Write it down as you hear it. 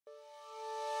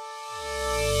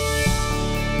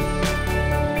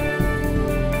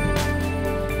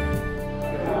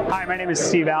my name is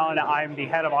Steve Allen. I'm the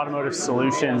head of Automotive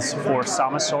Solutions for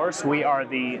Samasource. We are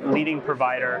the leading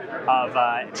provider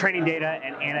of training data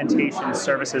and annotation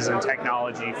services and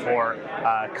technology for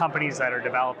companies that are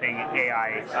developing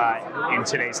AI in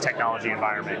today's technology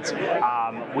environment.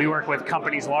 We work with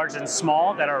companies large and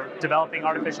small that are developing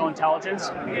artificial intelligence.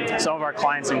 Some of our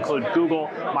clients include Google,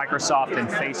 Microsoft, and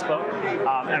Facebook.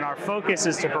 And our focus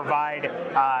is to provide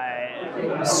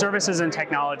services and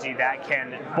technology that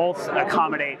can both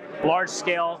accommodate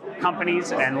large-scale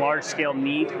companies and large-scale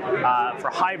need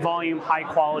for high-volume,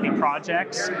 high-quality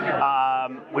projects.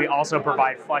 We also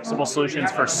provide flexible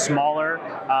solutions for smaller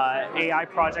AI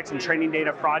projects and training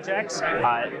data projects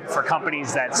for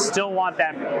companies that still want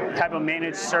that type of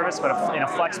managed service, but in a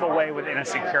flexible way within a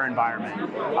secure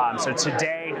environment. So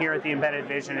today, here at the Embedded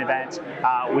Vision event,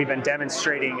 we've been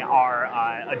demonstrating our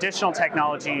additional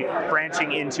technology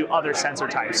branching into other sensor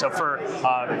types. So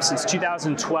since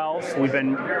 2012, we've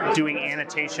been doing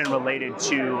annotation related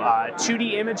to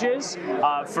 2D images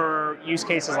for use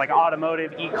cases like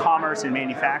automotive, e-commerce, and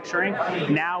manufacturing.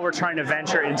 Now we're trying to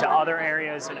venture into other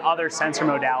areas and other sensor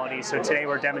modalities. So today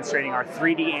we're demonstrating our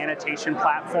 3D annotation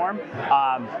platform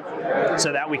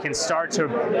so that we can start to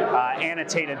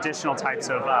annotate additional types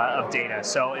of data.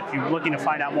 So if you're looking to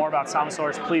find out more about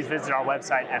Samasource, please visit our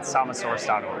website at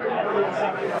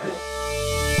samasource.org.